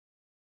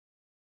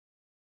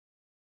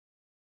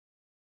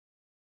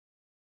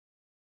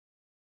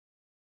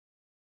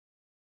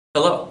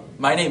Hello,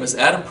 my name is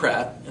Adam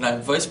Pratt and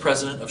I'm Vice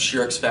President of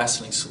Sherex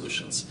Fastening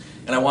Solutions,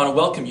 and I want to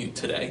welcome you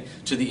today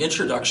to the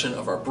introduction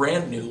of our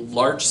brand new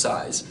large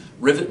size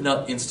rivet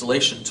nut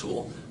installation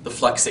tool, the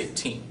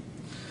FLEX-18.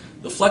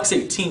 The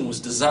FLEX-18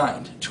 was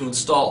designed to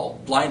install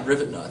blind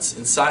rivet nuts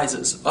in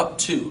sizes up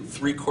to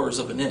 3/4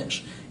 of an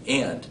inch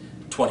and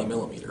 20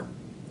 millimeter.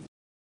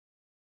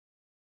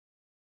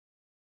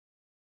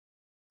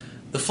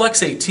 The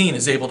FLEX-18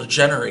 is able to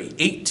generate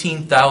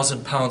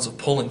 18,000 pounds of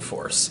pulling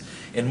force,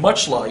 and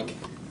much like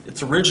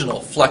its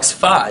original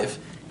FLEX-5,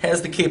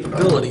 has the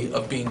capability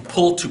of being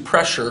pull to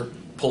pressure,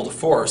 pull to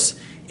force,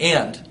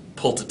 and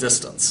pull to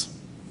distance.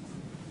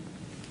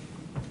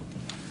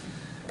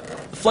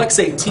 The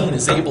FLEX-18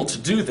 is able to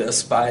do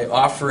this by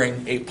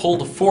offering a pull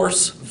to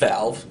force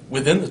valve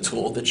within the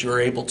tool that you are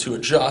able to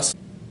adjust.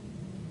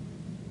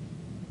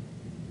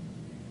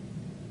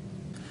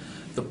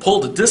 The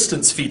pull to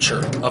distance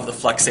feature of the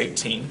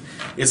FLEX-18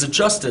 is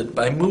adjusted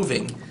by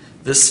moving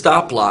this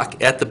stop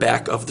lock at the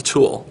back of the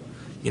tool.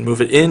 You can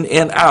move it in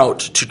and out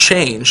to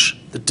change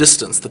the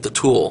distance that the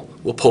tool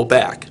will pull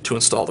back to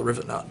install the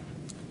rivet nut.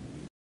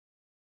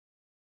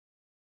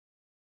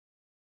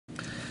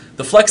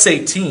 The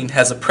FLEX-18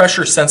 has a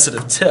pressure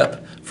sensitive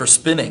tip for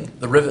spinning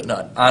the rivet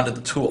nut onto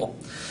the tool.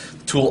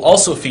 The tool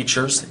also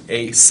features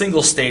a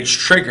single stage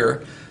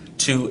trigger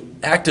to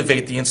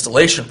activate the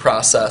installation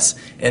process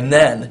and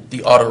then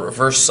the auto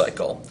reverse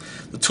cycle.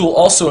 The tool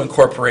also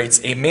incorporates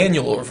a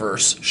manual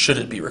reverse should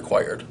it be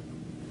required.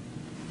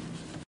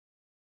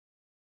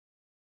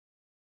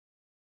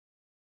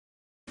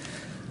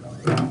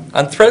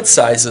 On thread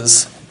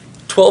sizes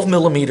 12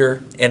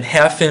 millimeter and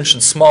 1/2 inch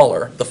and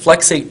smaller, the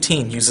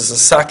FLEX-18 uses a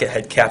socket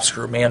head cap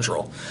screw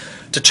mandrel.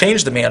 To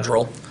change the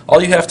mandrel,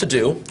 all you have to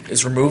do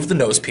is remove the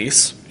nose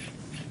piece,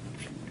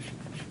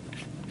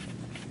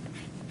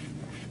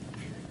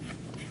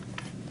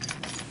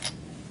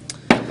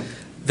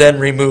 then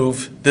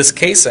remove this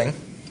casing,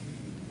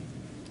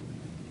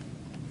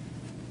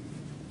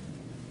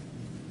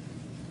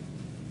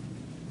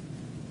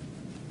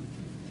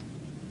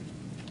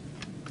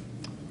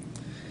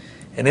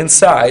 and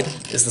inside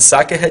is the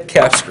socket head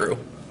cap screw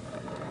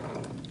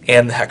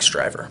and the hex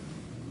driver.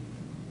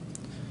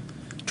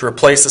 To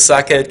replace the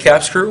socket head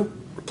cap screw,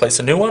 replace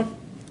a new one,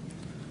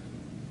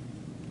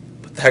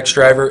 put the hex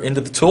driver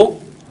into the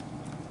tool,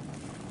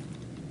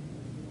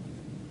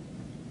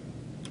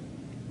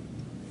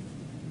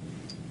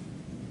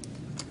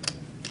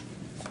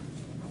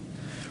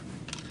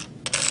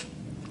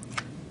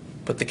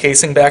 put the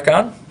casing back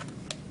on,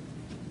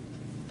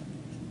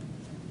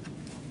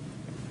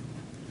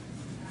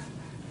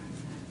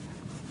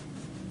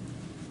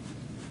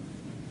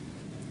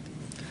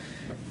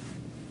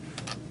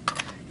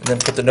 and then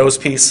put the nose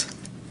piece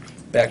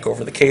back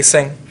over the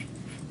casing.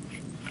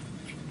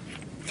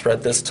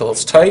 Thread this till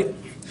it's tight.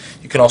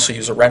 You can also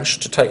use a wrench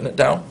to tighten it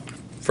down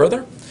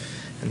further,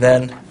 and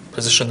then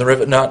position the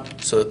rivet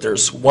nut so that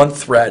there's one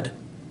thread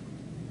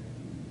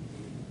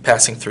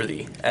passing through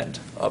the end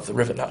of the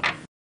rivet nut.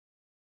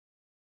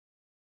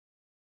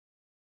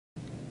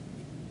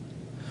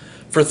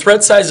 For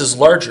thread sizes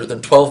larger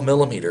than 12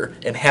 millimeter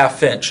and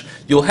 1/2 inch,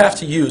 you'll have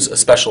to use a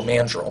special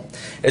mandrel.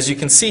 As you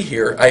can see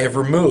here, I have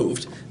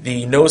removed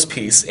the nose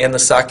piece and the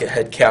socket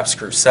head cap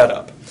screw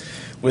setup.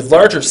 With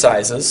larger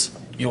sizes,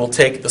 you will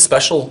take the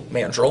special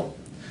mandrel,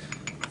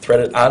 thread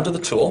it onto the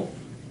tool,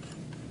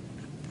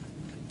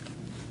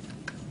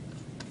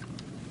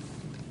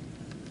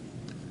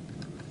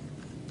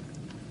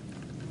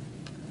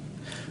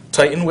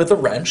 tighten with a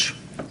wrench,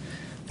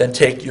 then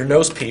take your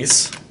nose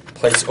piece,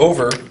 place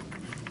over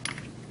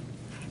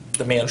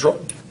the mandrel,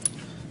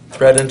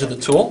 thread into the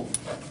tool,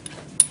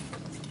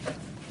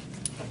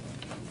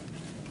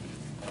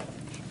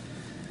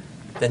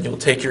 then you'll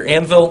take your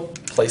anvil,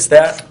 place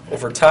that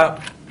over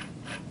top,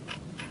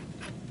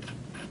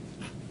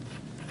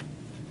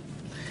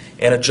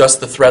 and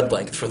adjust the thread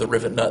length for the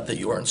rivet nut that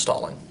you are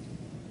installing.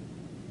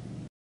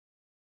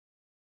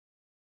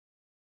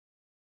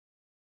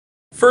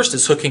 First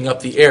is hooking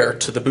up the air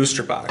to the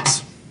booster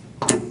box.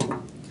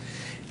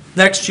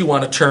 Next, you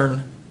want to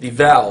turn the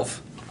valve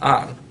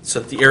on so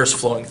that the air is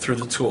flowing through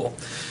the tool.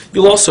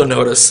 You'll also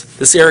notice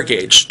this air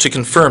gauge to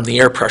confirm the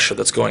air pressure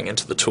that's going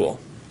into the tool.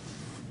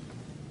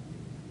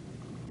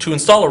 To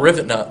install a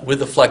rivet nut with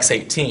the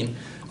FLEX-18,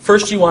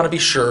 first you want to be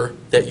sure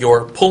that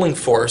your pulling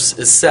force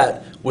is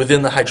set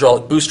within the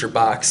hydraulic booster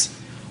box,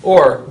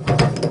 or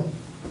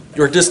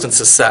your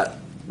distance is set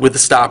with the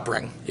stop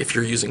ring if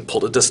you're using pull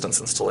to distance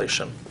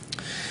installation.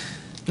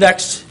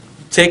 Next,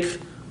 take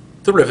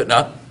the rivet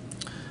nut,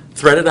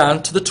 thread it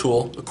onto the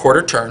tool a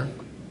 1/4 turn,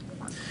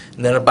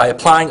 and then by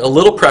applying a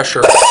little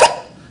pressure,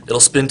 it'll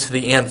spin to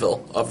the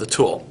anvil of the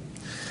tool.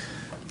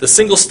 The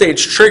single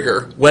stage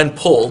trigger, when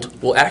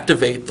pulled, will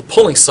activate the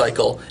pulling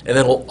cycle and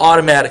then will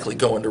automatically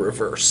go into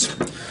reverse.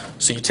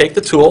 So you take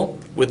the tool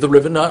with the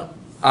rivet nut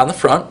on the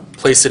front,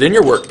 place it in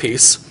your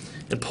workpiece,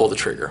 and pull the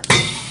trigger.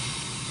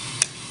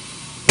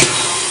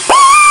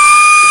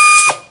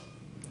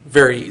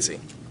 Very easy.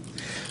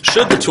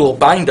 Should the tool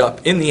bind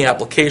up in the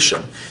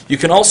application, you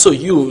can also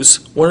use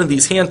one of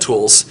these hand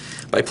tools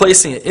by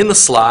placing it in the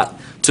slot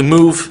to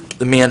move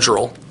the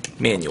mandrel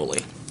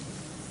manually.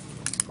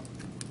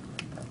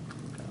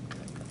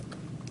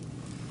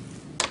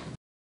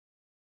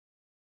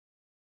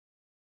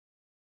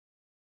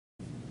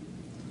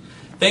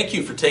 Thank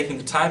you for taking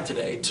the time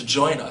today to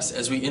join us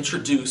as we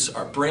introduce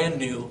our brand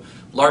new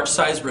large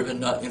size rivet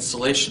nut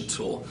installation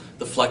tool,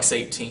 the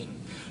FLEX-18.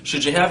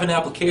 Should you have an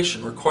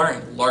application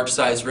requiring large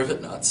size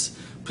rivet nuts,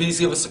 please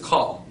give us a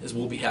call as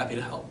we'll be happy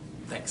to help.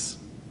 Thanks.